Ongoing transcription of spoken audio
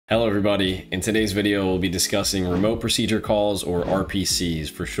Hello everybody, in today's video we'll be discussing remote procedure calls, or RPCs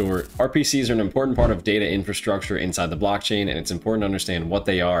for short. RPCs are an important part of data infrastructure inside the blockchain, and it's important to understand what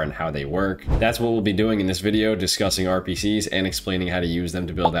they are and how they work. That's what we'll be doing in this video, discussing RPCs and explaining how to use them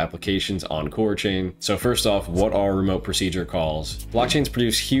to build applications on Core Chain. So first off, what are remote procedure calls? Blockchains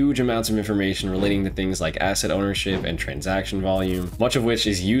produce huge amounts of information relating to things like asset ownership and transaction volume, much of which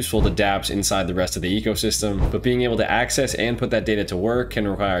is useful to dApps inside the rest of the ecosystem, but being able to access and put that data to work can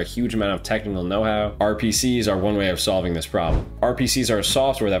require a huge amount of technical know-how. RPCs are one way of solving this problem. RPCs are a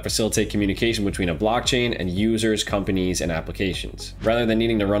software that facilitate communication between a blockchain and users, companies, and applications. Rather than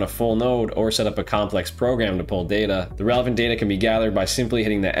needing to run a full node or set up a complex program to pull data, the relevant data can be gathered by simply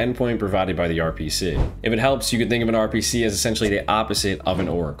hitting the endpoint provided by the RPC. If it helps, you could think of an RPC as essentially the opposite of an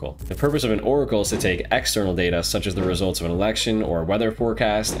oracle. The purpose of an oracle is to take external data, such as the results of an election or a weather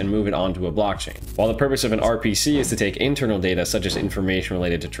forecast, and move it onto a blockchain, while the purpose of an RPC is to take internal data, such as information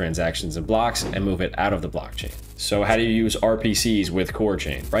related to transactions and blocks, and move it out of the blockchain. So how do you use RPCs with Core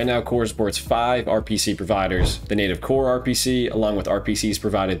Chain? Right now, Core supports 5 RPC providers: the native Core RPC, along with RPCs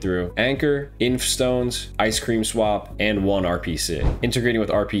provided through Ankr, InfStones, Ice Cream Swap, and one RPC. Integrating with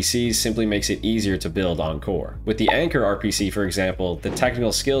RPCs simply makes it easier to build on Core. With the Ankr RPC, for example, the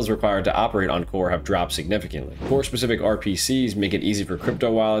technical skills required to operate on Core have dropped significantly. Core-specific RPCs make it easy for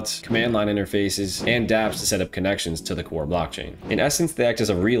crypto wallets, command line interfaces, and dApps to set up connections to the Core blockchain. In essence, they act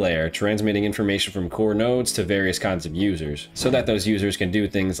as a relayer, transmitting information from Core nodes to various kinds of users, so that those users can do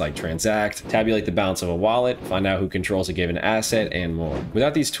things like transact, tabulate the balance of a wallet, find out who controls a given asset, and more.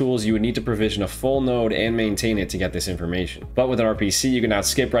 Without these tools, you would need to provision a full node and maintain it to get this information. But with an RPC, you can now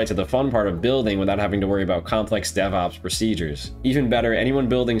skip right to the fun part of building without having to worry about complex DevOps procedures. Even better, anyone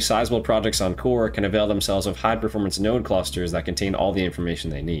building sizable projects on Core can avail themselves of high-performance node clusters that contain all the information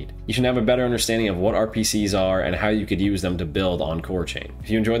they need. You should have a better understanding of what RPCs are and how you could use them to build on Core Chain. If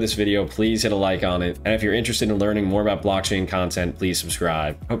you enjoyed this video, please hit a like on it, and if you're interested in learning more about blockchain content, please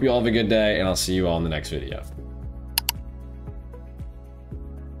subscribe. Hope you all have a good day, and I'll see you all in the next video.